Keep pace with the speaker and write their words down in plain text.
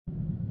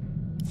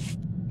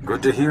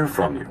Good to hear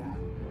from you.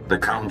 The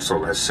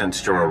Council has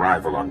sensed your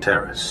arrival on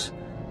Terrace.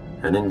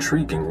 An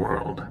intriguing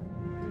world.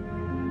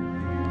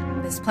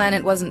 This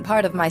planet wasn't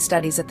part of my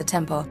studies at the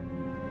Temple.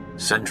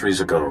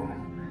 Centuries ago,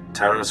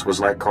 Terrace was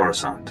like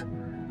Coruscant,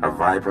 a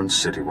vibrant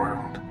city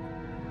world.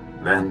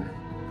 Then,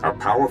 a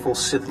powerful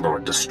Sith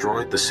Lord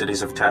destroyed the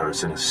cities of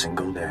Terrace in a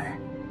single day.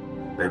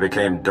 They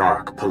became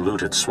dark,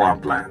 polluted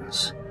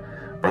swamplands.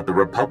 But the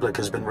Republic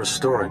has been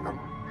restoring them,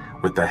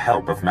 with the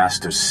help of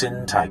Master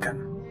Sin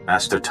Tychon.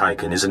 Master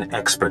Tychon is an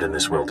expert in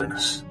this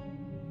wilderness.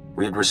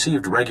 We had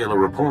received regular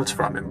reports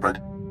from him,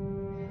 but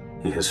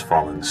he has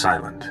fallen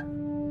silent.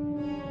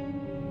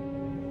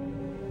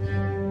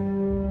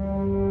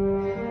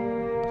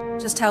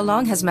 Just how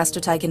long has Master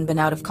Tychon been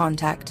out of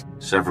contact?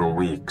 Several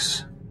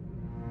weeks.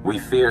 We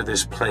fear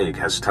this plague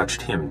has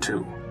touched him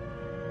too.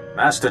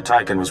 Master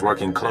Tychon was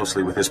working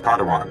closely with his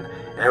Padawan,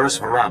 Eris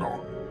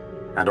Verano,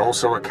 and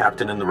also a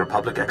captain in the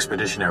Republic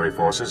Expeditionary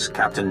Forces,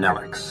 Captain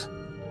Nelix.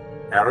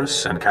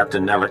 Eris and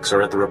Captain Nelix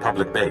are at the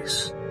Republic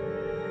base.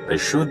 They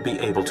should be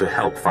able to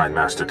help find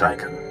Master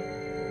Tychon.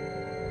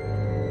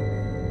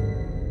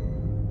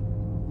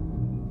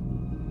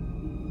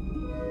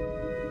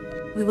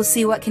 We will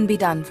see what can be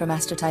done for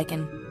Master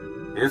Tychon.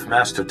 If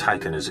Master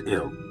Tychon is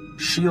ill,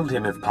 shield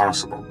him if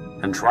possible,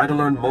 and try to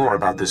learn more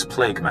about this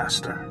Plague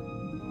Master.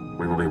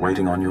 We will be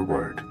waiting on your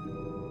word.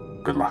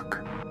 Good luck.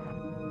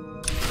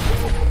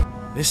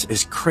 This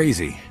is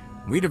crazy.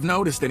 We'd have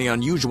noticed any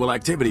unusual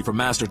activity from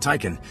Master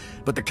Tychon,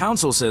 but the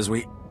Council says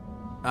we...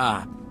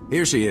 Ah,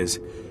 here she is.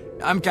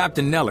 I'm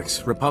Captain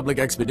Nelix, Republic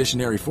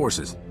Expeditionary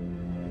Forces.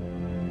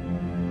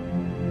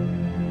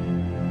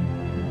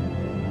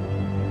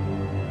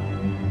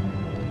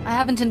 I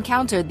haven't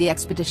encountered the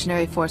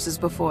Expeditionary Forces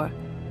before.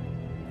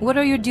 What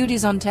are your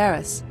duties on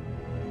Terrace?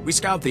 We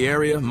scout the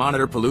area,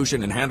 monitor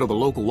pollution, and handle the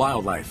local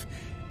wildlife.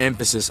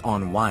 Emphasis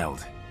on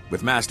wild,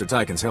 with Master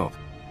Tychon's help.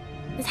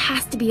 This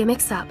has to be a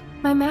mix-up.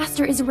 My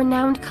master is a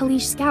renowned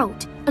Kalish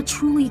scout, a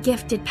truly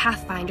gifted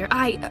pathfinder.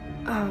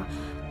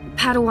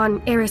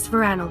 Padawan Eris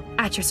Verano,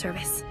 at your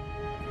service.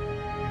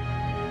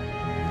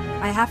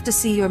 I have to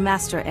see your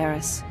master,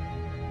 Eris.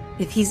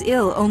 If he's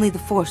ill, only the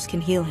Force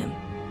can heal him.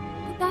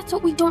 But that's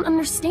what we don't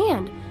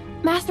understand.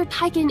 Master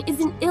Tychon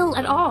isn't ill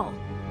at all.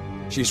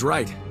 She's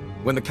right.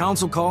 When the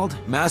Council called,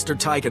 Master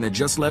Tychon had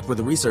just left with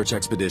a research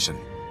expedition.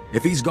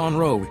 If he's gone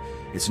rogue,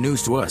 it's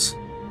news to us.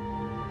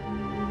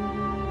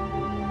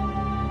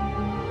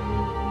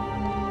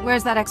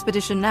 Where's that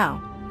expedition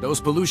now? Those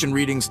pollution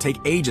readings take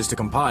ages to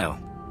compile.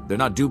 They're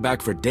not due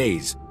back for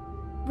days.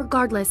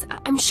 Regardless,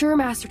 I'm sure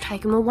Master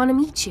Tychon will want to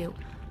meet you.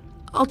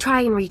 I'll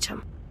try and reach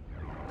him.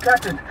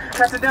 Captain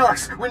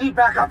Nelix, we need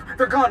backup.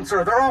 They're gone,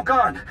 sir. They're all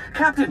gone.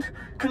 Captain,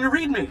 can you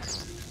read me?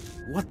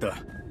 What the?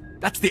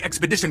 That's the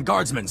Expedition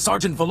Guardsman,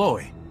 Sergeant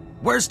Valoy.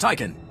 Where's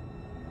Tychon?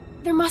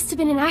 There must have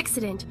been an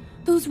accident.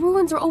 Those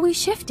ruins are always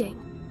shifting.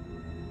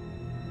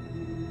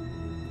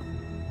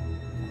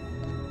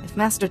 If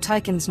Master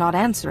Tychon's not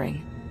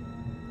answering,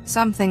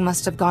 something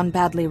must have gone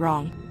badly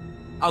wrong.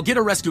 I'll get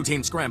a rescue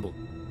team scrambled.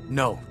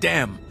 No,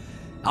 damn.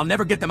 I'll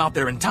never get them out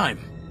there in time.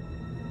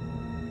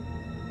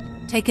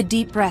 Take a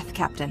deep breath,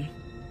 Captain.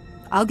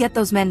 I'll get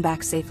those men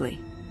back safely.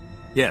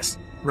 Yes,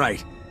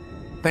 right.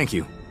 Thank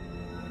you.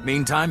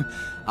 Meantime,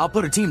 I'll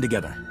put a team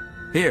together.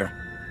 Here,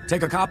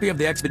 take a copy of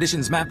the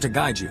expedition's map to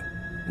guide you.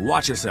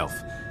 Watch yourself.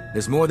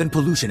 There's more than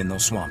pollution in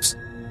those swamps.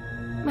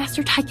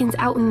 Master Tychon's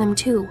out in them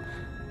too.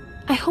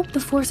 I hope the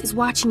Force is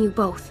watching you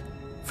both,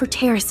 for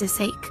Terrace's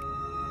sake.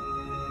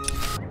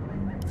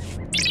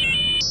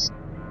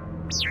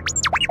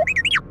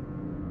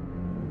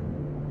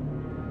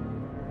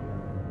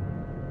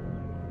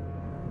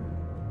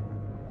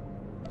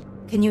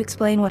 Can you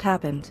explain what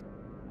happened?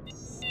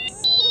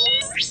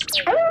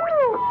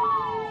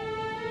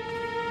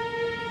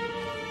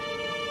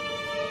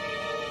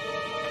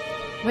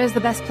 Where's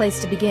the best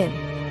place to begin?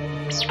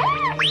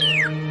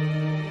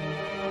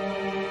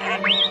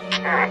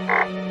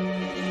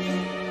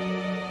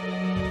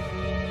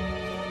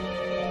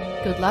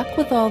 Good luck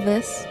with all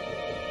this.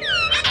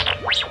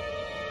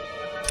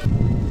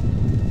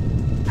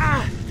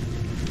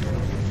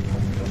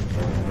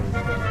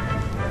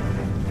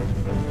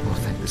 Oh,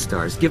 thank the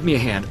stars. Give me a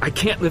hand. I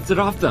can't lift it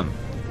off them.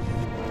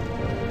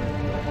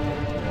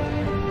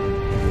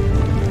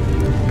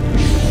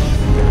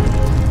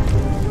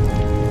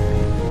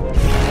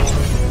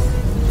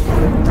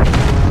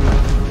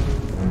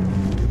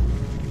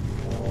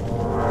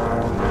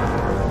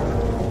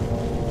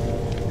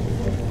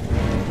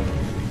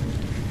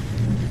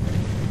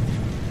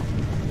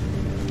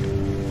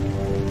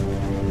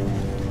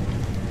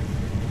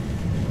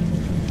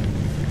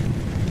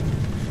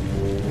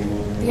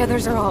 The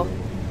others are all...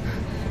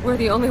 We're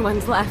the only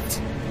ones left.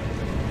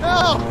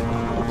 Help!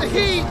 The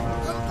heat!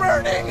 I'm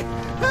burning!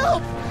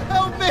 Help!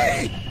 Help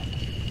me!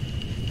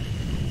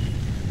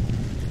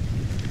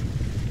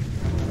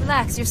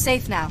 Relax, you're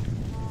safe now.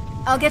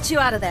 I'll get you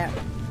out of there.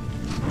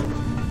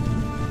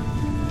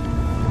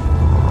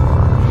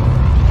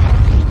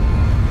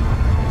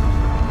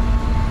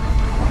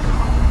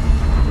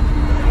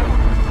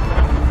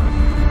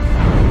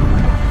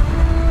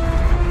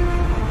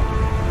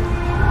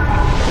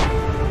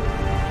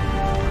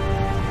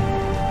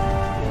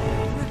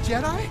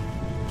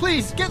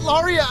 Get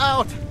Laria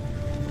out!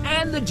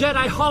 And the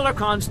Jedi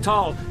holocrons,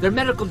 Tal. Their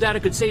medical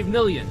data could save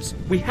millions.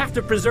 We have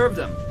to preserve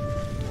them.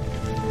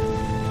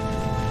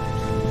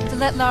 To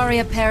let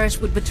Laria perish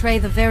would betray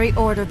the very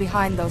order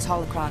behind those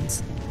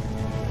holocrons.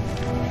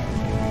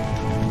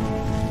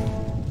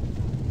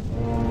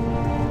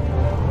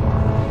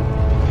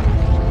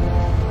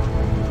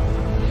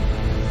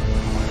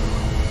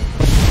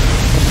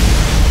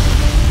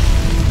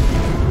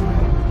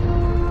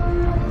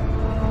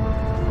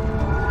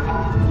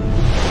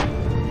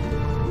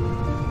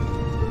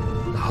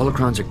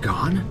 Holocrons are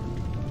gone?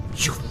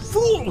 You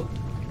fool!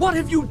 What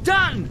have you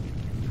done?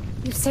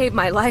 You saved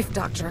my life,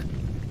 Doctor.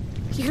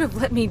 You'd have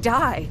let me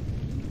die.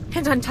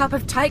 And on top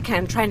of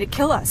Tykan trying to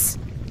kill us.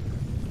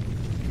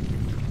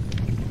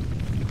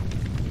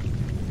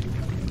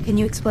 Can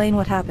you explain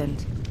what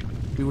happened?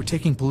 We were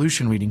taking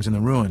pollution readings in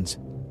the ruins,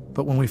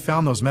 but when we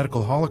found those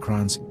medical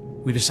holocrons,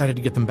 we decided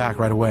to get them back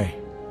right away.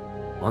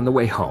 On the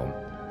way home,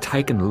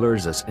 Tykan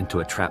lures us into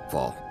a trap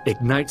vault,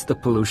 ignites the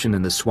pollution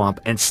in the swamp,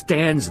 and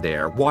stands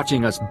there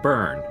watching us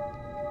burn.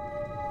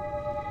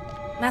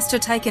 Master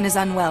Tykan is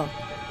unwell.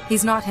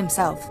 He's not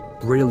himself.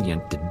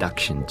 Brilliant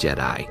deduction,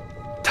 Jedi.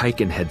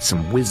 Tykan had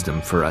some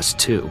wisdom for us,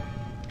 too.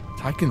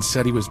 Tykan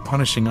said he was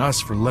punishing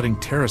us for letting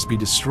Terrace be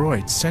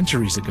destroyed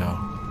centuries ago,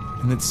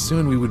 and that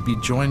soon we would be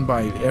joined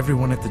by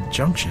everyone at the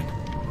Junction.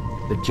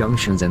 The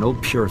Junction's an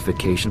old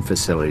purification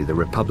facility the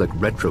Republic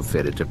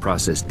retrofitted to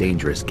process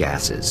dangerous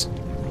gases.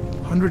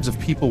 Hundreds of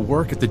people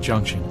work at the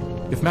Junction.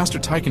 If Master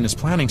Tykan is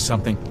planning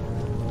something...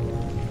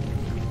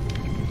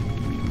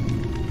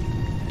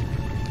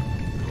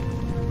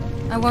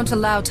 I won't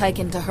allow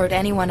Tykan to hurt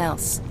anyone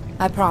else.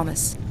 I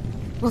promise.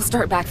 We'll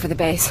start back for the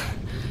base.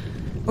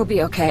 We'll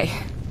be okay.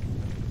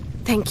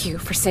 Thank you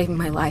for saving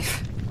my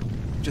life.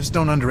 Just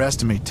don't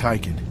underestimate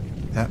Tykan.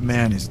 That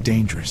man is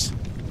dangerous.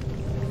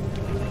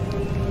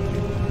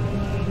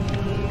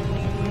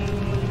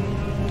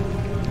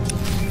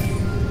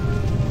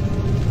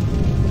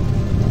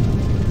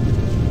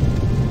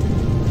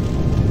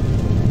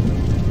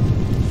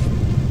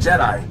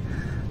 Jedi,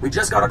 we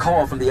just got a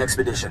call from the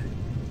expedition.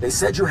 They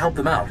said you helped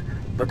them out,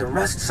 but the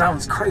rest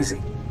sounds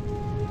crazy.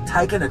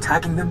 Tykan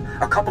attacking them?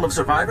 A couple of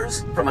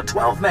survivors? From a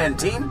 12-man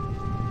team?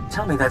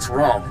 Tell me that's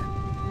wrong.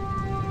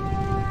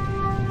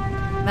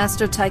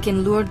 Master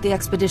Tykan lured the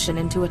expedition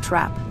into a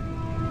trap.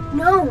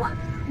 No!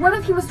 What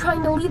if he was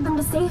trying to lead them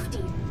to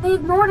safety? They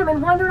ignored him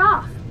and wandered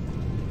off.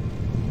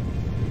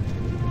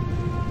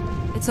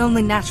 It's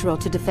only natural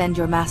to defend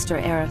your master,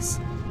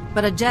 Eris.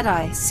 But a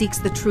Jedi seeks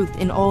the truth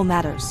in all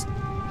matters.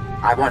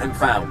 I want him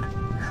found.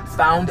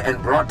 Found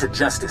and brought to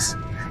justice,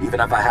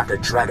 even if I have to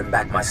drag him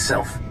back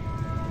myself.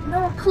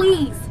 No,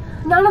 please.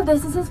 None of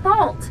this is his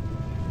fault.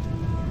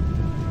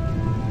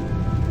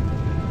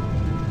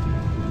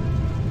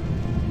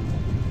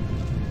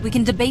 We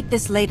can debate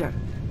this later.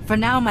 For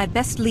now, my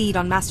best lead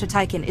on Master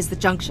Tykan is the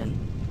Junction.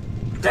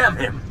 Damn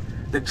him!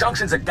 The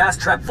Junction's a gas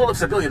trap full of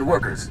civilian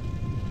workers.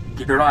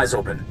 Keep your eyes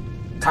open.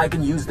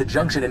 Tykan used the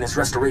Junction in his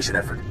restoration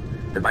effort.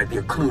 There might be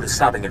a clue to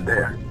stopping him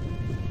there.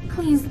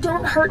 Please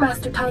don't hurt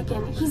Master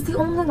Tykan. He's the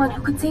only one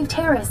who could save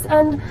Terrace,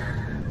 and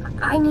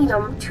I need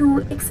him to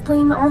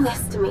explain all this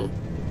to me.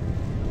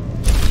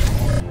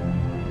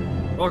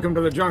 Welcome to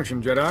the Junction,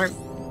 Jedi.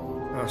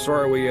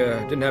 Sorry we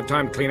didn't have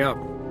time to clean up.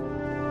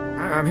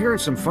 I'm hearing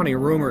some funny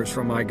rumors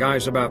from my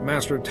guys about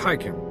Master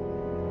Tykan.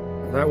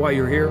 Is that why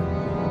you're here?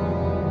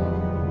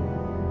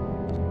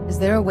 Is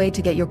there a way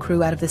to get your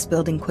crew out of this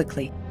building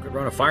quickly? Could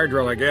run a fire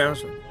drill, I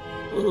guess.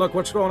 Look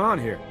what's going on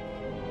here.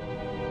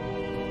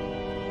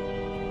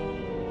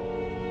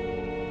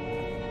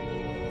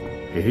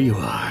 Here you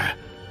are,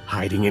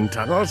 hiding in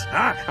tunnels.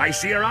 Ah, I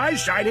see your eyes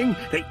shining.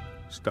 Hey,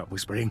 stop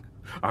whispering.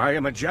 I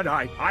am a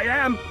Jedi. I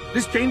am.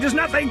 This changes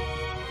nothing.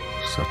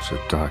 Such a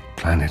dark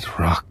planet.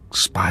 Rock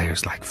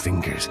spires like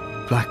fingers.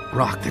 Black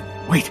rock that...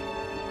 Wait.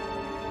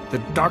 The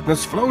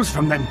darkness flows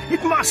from them.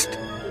 It must.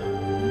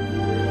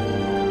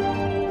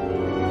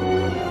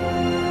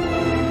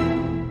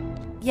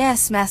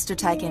 Yes, Master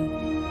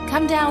Tykan.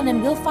 Come down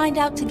and we'll find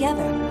out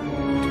together.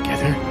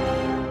 Together?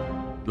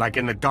 Like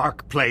in the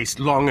dark place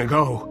long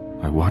ago.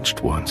 I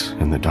watched once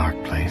in the dark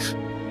place.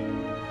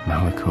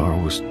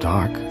 Malachor was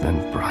dark,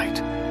 then bright.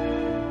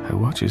 I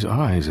watch his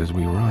eyes as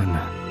we run.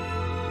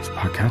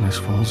 Sparcanus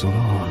falls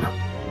alone.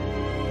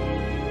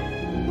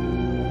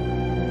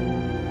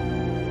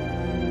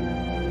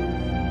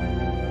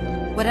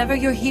 Whatever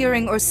you're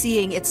hearing or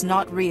seeing, it's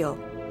not real.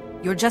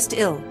 You're just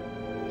ill.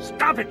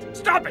 Stop it!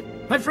 Stop it!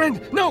 My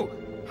friend, no!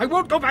 I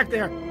won't go back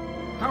there!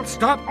 I'll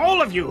stop all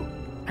of you!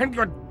 And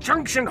your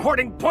Junction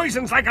hoarding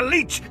poisons like a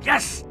leech!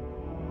 Yes!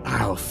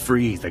 I'll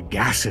free the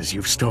gases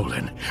you've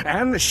stolen,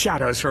 and the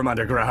shadows from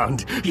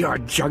underground. Your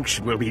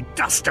Junction will be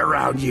dust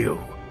around you.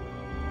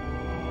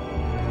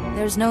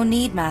 There's no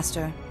need,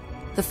 Master.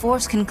 The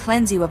Force can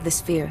cleanse you of this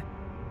fear.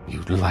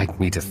 You'd like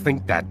me to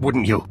think that,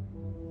 wouldn't you?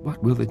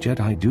 What will the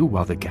Jedi do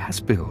while the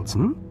gas builds,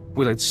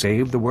 Will it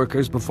save the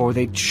workers before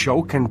they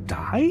choke and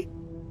die?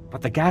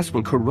 But the gas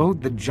will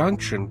corrode the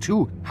Junction,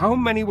 too. How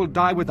many will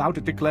die without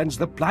it to cleanse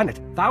the planet?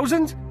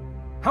 Thousands?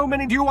 How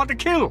many do you want to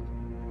kill?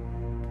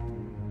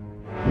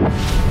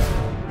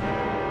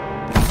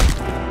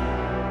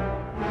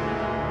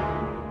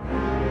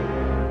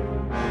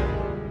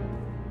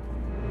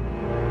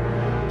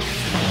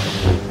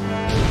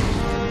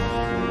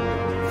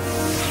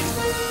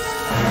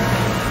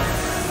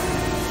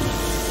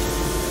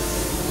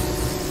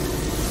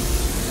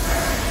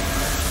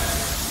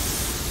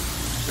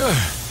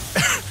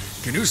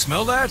 Can you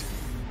smell that?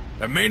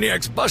 The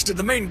maniac's busted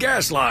the main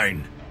gas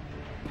line.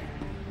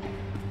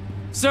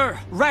 Sir,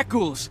 rat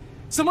ghouls!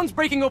 Someone's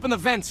breaking open the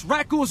vents.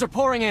 Rat ghouls are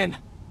pouring in.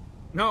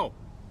 No.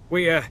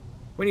 We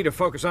need to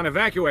focus on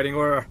evacuating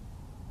or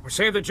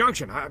save the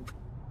junction. I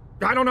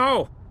don't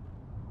know.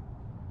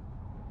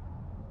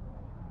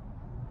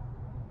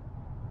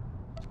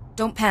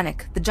 Don't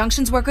panic. The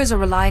junction's workers are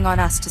relying on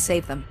us to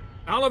save them.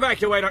 I'll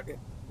evacuate.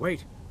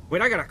 Wait,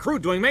 I got a crew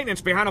doing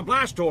maintenance behind a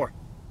blast door.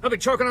 They'll be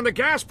choking on the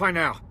gas by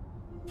now.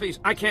 Please,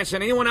 I can't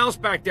send anyone else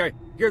back there.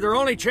 You're their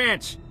only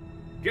chance.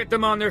 Get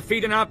them on their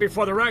feet and out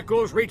before the rat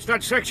ghouls reach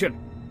that section.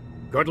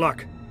 Good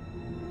luck.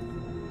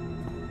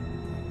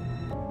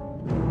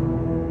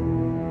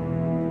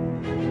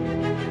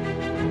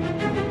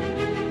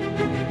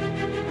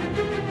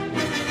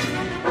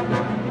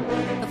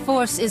 The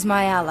Force is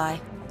my ally.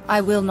 I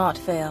will not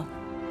fail.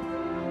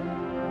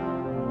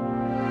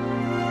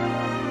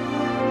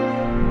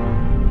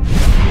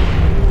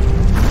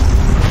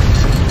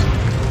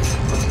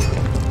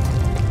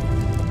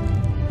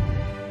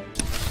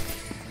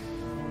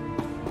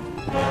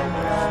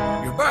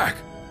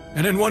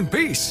 And in one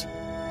piece.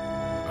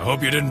 I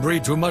hope you didn't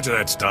breathe too much of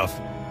that stuff.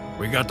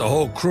 We got the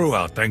whole crew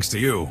out thanks to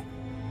you.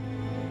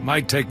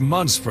 Might take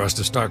months for us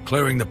to start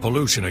clearing the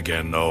pollution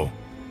again, though.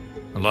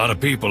 A lot of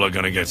people are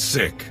gonna get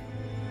sick.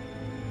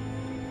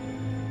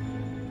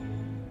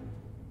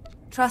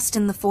 Trust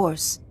in the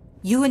Force.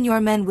 You and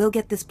your men will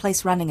get this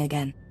place running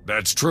again.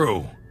 That's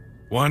true.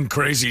 One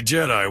crazy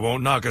Jedi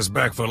won't knock us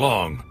back for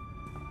long.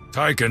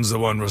 Tyken's the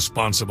one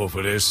responsible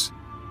for this.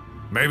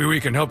 Maybe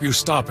we can help you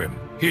stop him,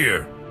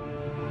 here.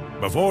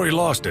 Before he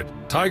lost it,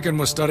 Tyken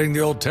was studying the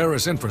old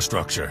Terrace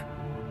infrastructure.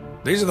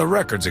 These are the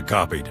records it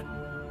copied.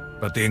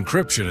 But the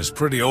encryption is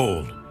pretty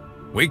old.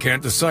 We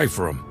can't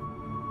decipher them.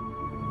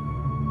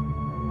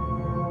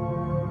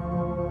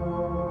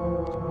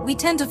 We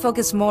tend to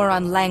focus more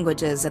on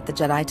languages at the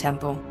Jedi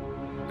Temple.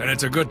 Then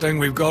it's a good thing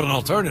we've got an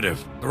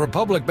alternative. The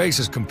Republic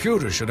base's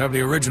computers should have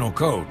the original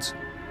codes.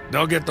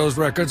 They'll get those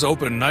records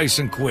open nice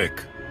and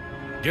quick.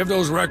 Give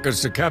those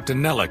records to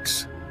Captain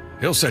Nelix.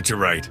 He'll set you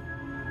right.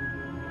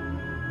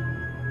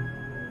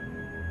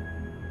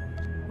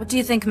 What do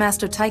you think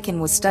Master Tyken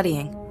was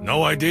studying?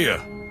 No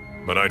idea,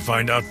 but I'd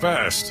find out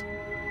fast.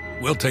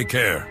 We'll take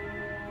care.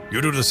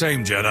 You do the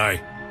same, Jedi.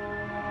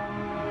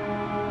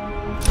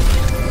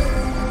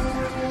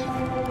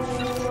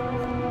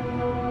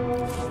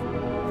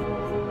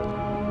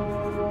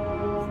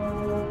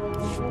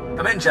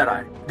 Come in,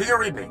 Jedi. Do you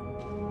read me?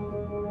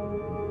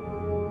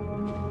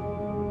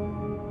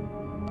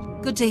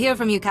 Good to hear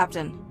from you,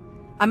 Captain.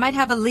 I might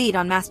have a lead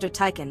on Master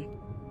Tyken.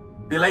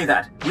 Belay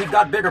that. We've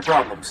got bigger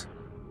problems.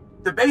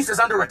 The base is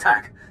under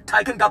attack.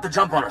 Tyken got the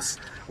jump on us.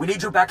 We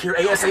need you back here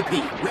ASAP.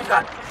 We've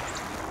got...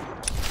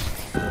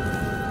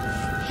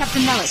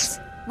 Captain Nelix,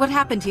 what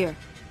happened here?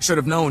 Should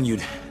have known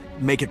you'd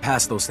make it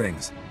past those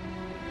things.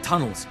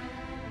 Tunnels.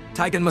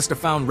 Tyken must have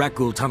found rat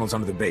ghoul tunnels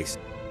under the base.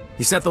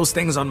 He set those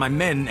things on my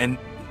men and...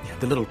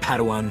 the little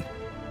Padawan...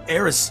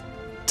 Eris...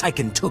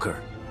 Tyken took her.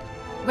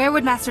 Where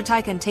would Master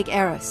Tyken take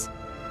Eris?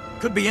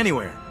 Could be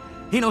anywhere.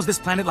 He knows this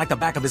planet like the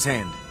back of his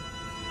hand.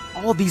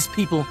 All these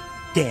people,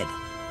 dead.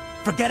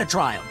 Forget a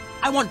trial.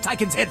 I want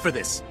Tyken's head for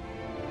this.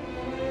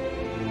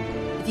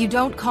 If you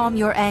don't calm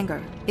your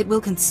anger, it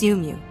will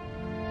consume you.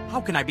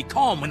 How can I be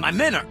calm when my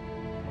men are...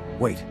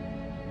 Wait.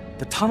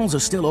 The tunnels are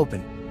still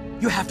open.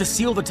 You have to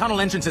seal the tunnel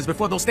entrances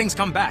before those things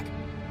come back.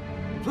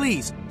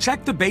 Please,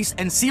 check the base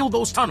and seal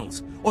those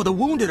tunnels, or the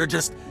wounded are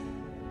just...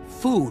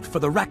 food for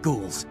the rat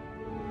ghouls.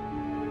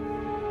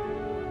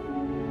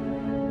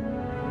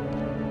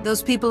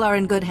 Those people are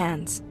in good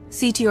hands.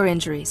 See to your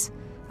injuries.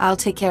 I'll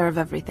take care of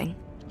everything.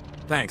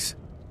 Thanks.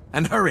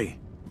 And hurry.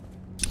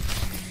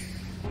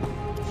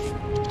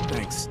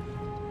 Thanks.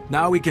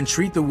 Now we can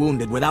treat the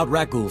wounded without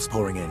rat ghouls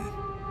pouring in.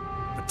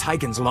 But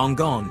Tyken's long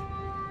gone.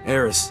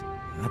 Eris,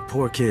 that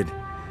poor kid.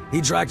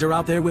 He dragged her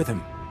out there with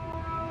him.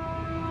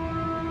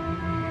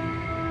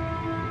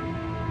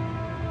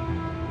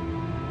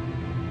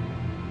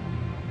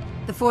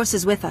 The Force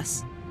is with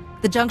us.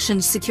 The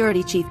Junction's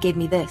security chief gave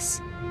me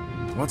this.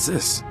 What's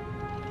this?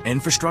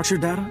 Infrastructure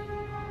data?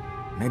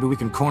 Maybe we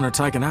can corner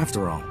Tyken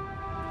after all.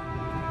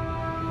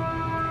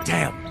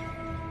 Damn!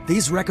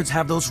 These records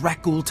have those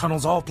rat ghoul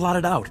tunnels all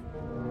plotted out.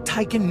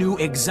 Tyken knew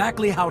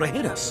exactly how to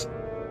hit us.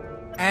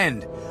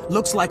 And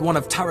looks like one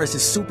of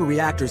Taurus's super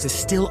reactors is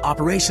still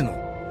operational.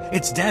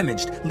 It's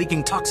damaged,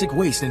 leaking toxic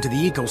waste into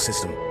the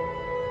ecosystem.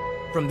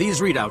 From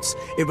these readouts,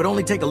 it would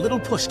only take a little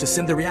push to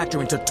send the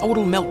reactor into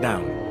total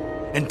meltdown.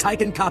 And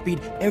Tyken copied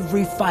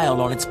every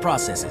file on its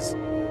processes.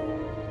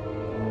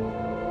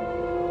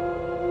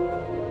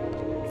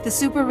 If the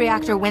super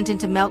reactor went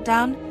into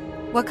meltdown,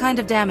 what kind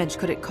of damage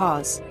could it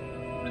cause?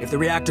 If the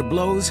reactor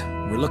blows,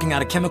 we're looking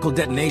at a chemical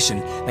detonation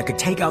that could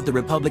take out the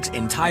Republic's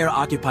entire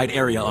occupied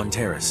area on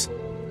Terrace.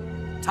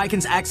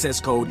 Tychon's access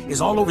code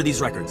is all over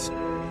these records.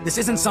 This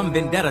isn't some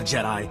vendetta,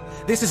 Jedi.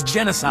 This is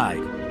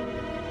genocide.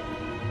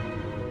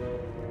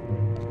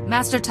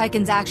 Master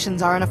Tychon's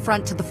actions are an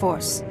affront to the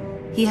Force.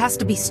 He has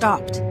to be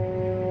stopped.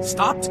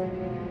 Stopped?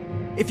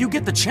 If you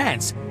get the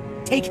chance,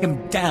 take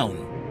him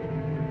down.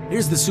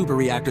 Here's the super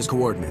reactor's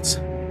coordinates.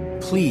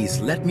 Please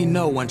let me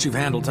know once you've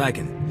handled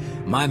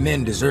Tychon. My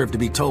men deserve to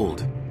be told.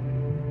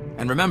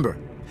 And remember,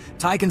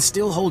 Tychon's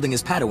still holding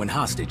his Padawan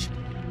hostage.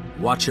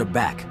 Watch your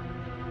back.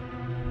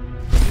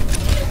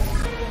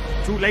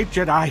 Too late,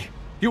 Jedi.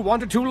 You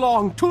wanted too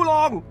long, too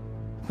long!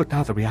 But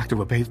now the reactor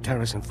will bathe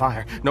Terrace in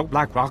fire. No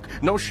black rock,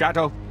 no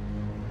shadow.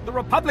 The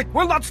Republic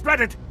will not spread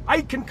it!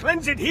 I can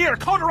cleanse it here,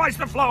 cauterize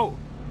the flow!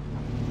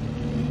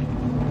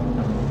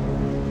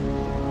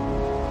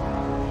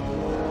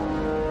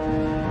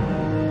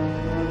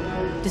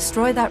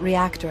 Destroy that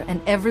reactor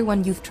and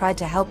everyone you've tried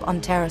to help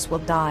on Terrace will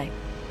die.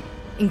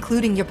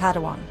 Including your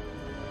Padawan.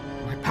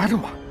 My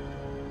Padawan?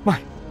 My...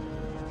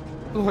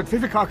 Lord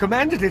Vivicar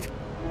commanded it!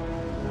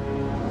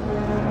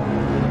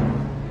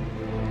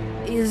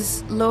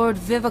 Is Lord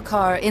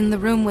Vivicar in the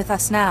room with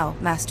us now,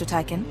 Master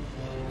Tychon?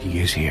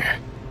 He is here.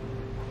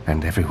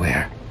 And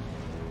everywhere.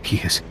 He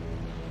is...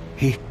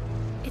 He...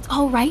 It's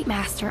all right,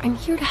 Master. I'm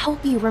here to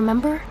help you,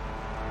 remember?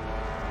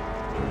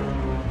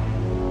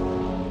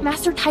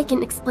 Master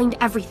Tychon explained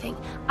everything.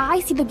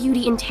 I see the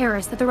beauty in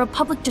Terrace that the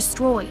Republic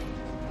destroyed.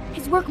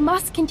 His work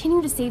must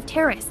continue to save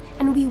Terrace,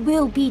 and we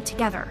will be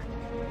together.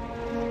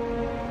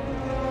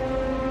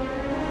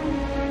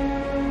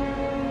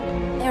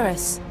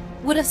 Eris,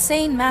 would a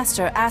sane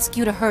master ask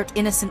you to hurt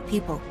innocent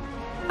people?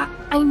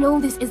 I know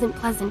this isn't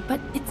pleasant,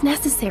 but it's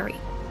necessary.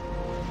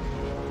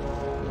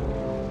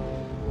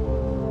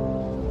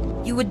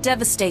 You would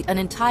devastate an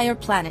entire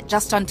planet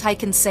just on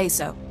Tychon's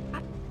say-so.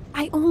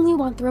 I only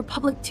want the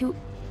Republic to...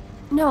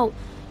 No,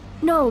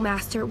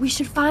 Master, we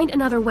should find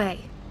another way.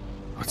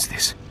 What's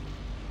this?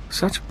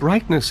 Such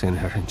brightness in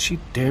her, and she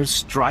dares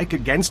strike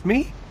against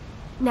me?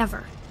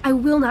 Never. I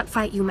will not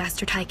fight you,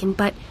 Master Tychon,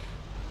 but...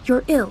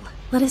 You're ill.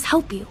 Let us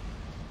help you.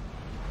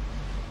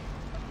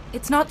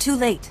 It's not too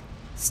late.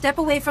 Step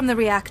away from the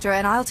reactor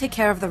and I'll take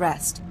care of the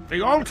rest. They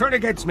all turn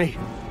against me.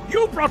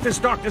 You brought this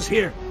darkness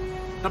here.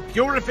 The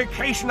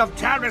purification of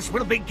Terrace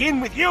will begin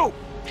with you.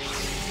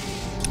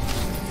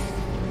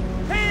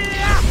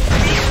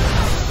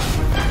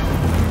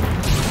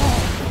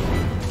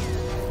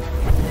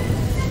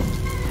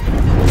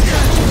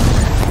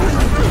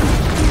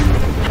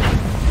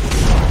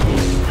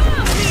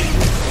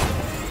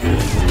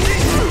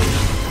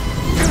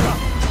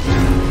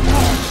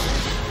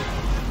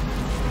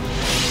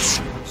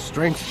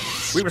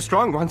 Strength. We were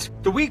strong once.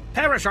 The weak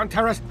perish on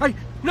Terrace.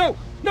 No,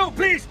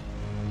 please!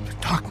 The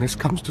darkness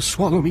comes to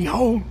swallow me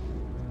whole.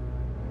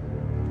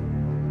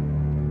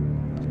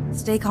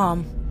 Stay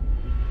calm.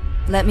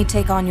 Let me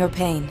take on your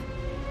pain.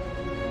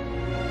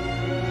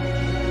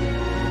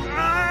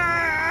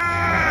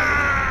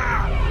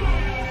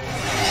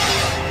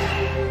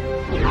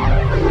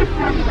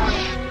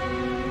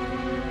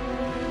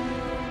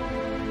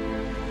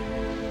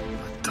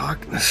 The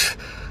darkness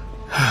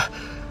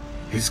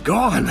is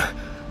gone.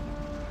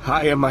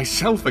 I am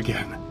myself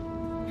again.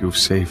 You've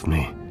saved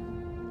me.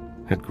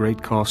 At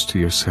great cost to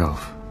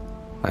yourself.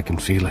 I can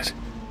feel it.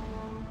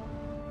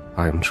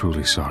 I am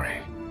truly sorry.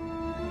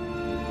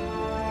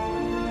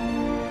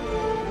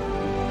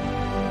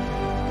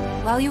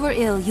 While you were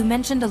ill, you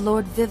mentioned a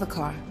Lord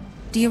Vivicar.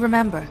 Do you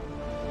remember?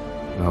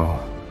 No.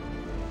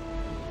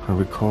 I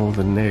recall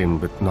the name,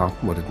 but not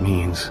what it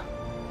means.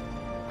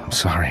 I'm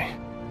sorry.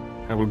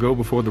 I will go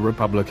before the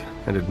Republic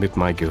and admit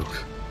my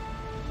guilt.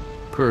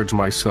 Purge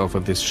myself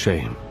of this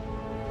shame.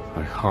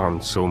 I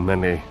harmed so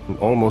many and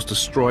almost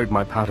destroyed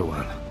my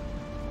Padawan.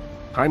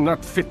 I'm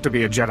not fit to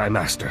be a Jedi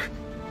Master.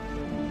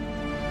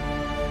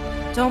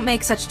 Don't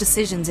make such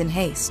decisions in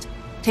haste.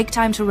 Take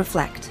time to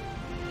reflect.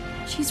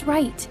 She's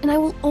right, and I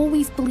will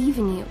always believe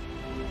in you.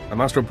 I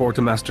must report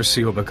to Master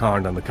Seo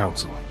Bakarn and the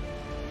Council.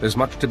 There's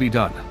much to be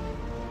done.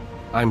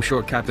 I'm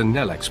sure Captain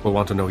Nellex will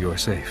want to know you're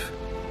safe.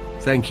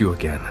 Thank you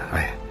again.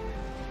 I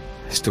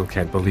still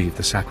can't believe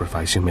the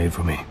sacrifice you made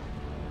for me.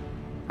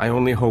 I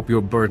only hope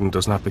your burden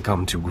does not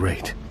become too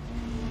great.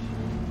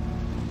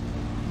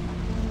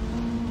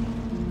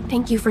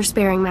 Thank you for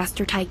sparing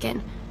Master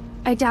Tychon.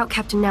 I doubt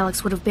Captain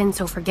Nellex would have been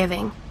so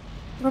forgiving.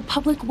 The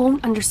Republic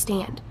won't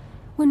understand.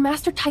 When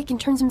Master Tychon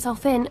turns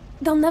himself in,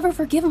 they'll never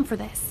forgive him for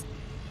this.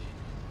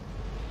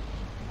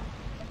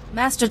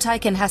 Master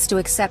Tychon has to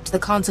accept the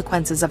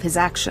consequences of his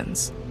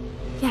actions.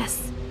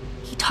 Yes,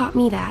 he taught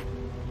me that,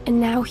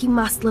 and now he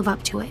must live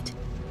up to it.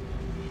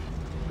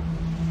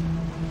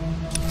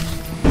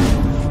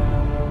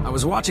 I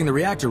was watching the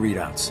reactor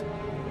readouts.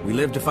 We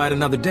lived to fight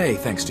another day,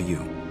 thanks to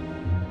you.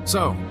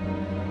 So,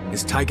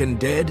 is Tychon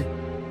dead?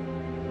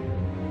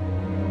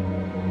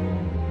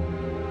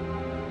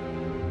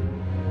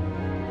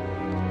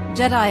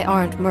 Jedi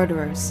aren't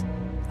murderers.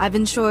 I've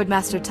ensured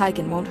Master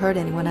Tychon won't hurt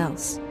anyone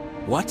else.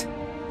 What?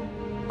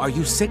 Are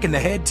you sick in the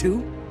head,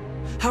 too?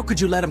 How could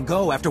you let him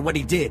go after what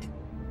he did?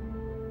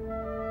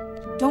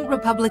 Don't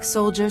Republic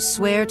soldiers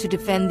swear to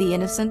defend the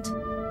innocent?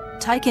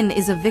 Tychon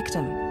is a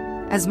victim,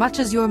 as much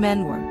as your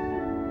men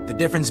were. The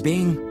difference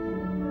being,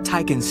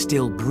 Tychon's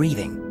still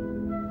breathing.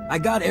 I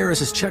got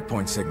Eris's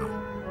checkpoint signal.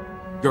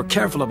 You're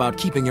careful about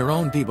keeping your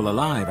own people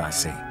alive, I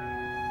see.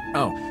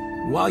 Oh,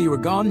 while you were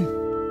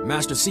gone,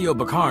 Master C.O.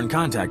 Bakarn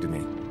contacted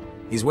me.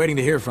 He's waiting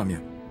to hear from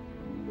you.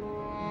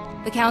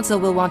 The Council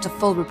will want a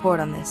full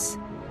report on this.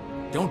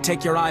 Don't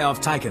take your eye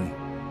off Tychon.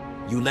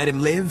 You let him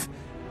live,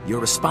 you're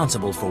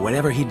responsible for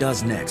whatever he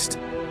does next.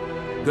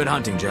 Good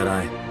hunting,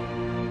 Jedi.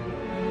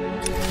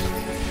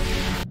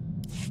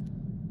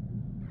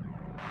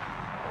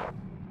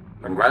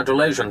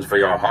 Congratulations for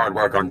your hard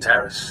work on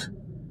Taris.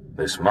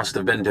 This must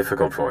have been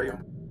difficult for you.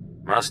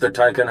 Master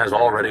Tychon has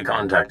already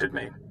contacted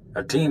me.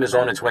 A team is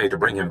on its way to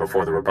bring him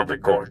before the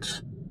Republic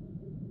courts.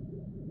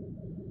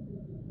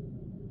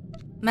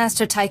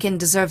 Master Tychon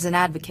deserves an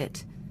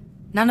advocate.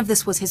 None of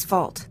this was his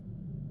fault.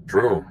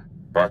 True,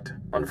 but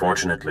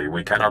unfortunately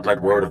we cannot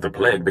let word of the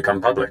plague become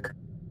public.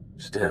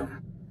 Still,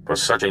 for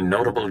such a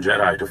notable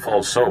Jedi to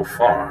fall so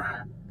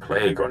far,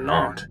 plague or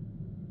not.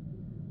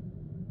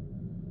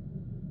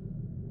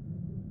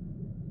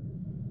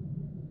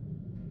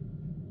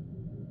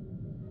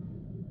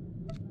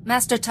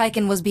 Master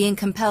Tychon was being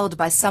compelled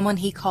by someone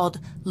he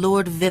called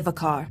Lord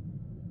Vivicar.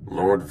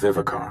 Lord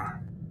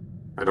Vivicar.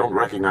 I don't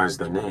recognize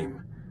the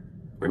name.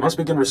 We must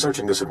begin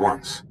researching this at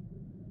once.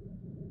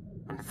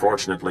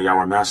 Unfortunately,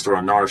 our master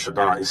on Nar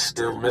Shaddaa is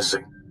still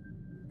missing.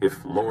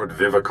 If Lord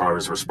Vivicar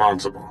is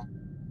responsible,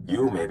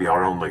 you may be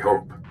our only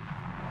hope.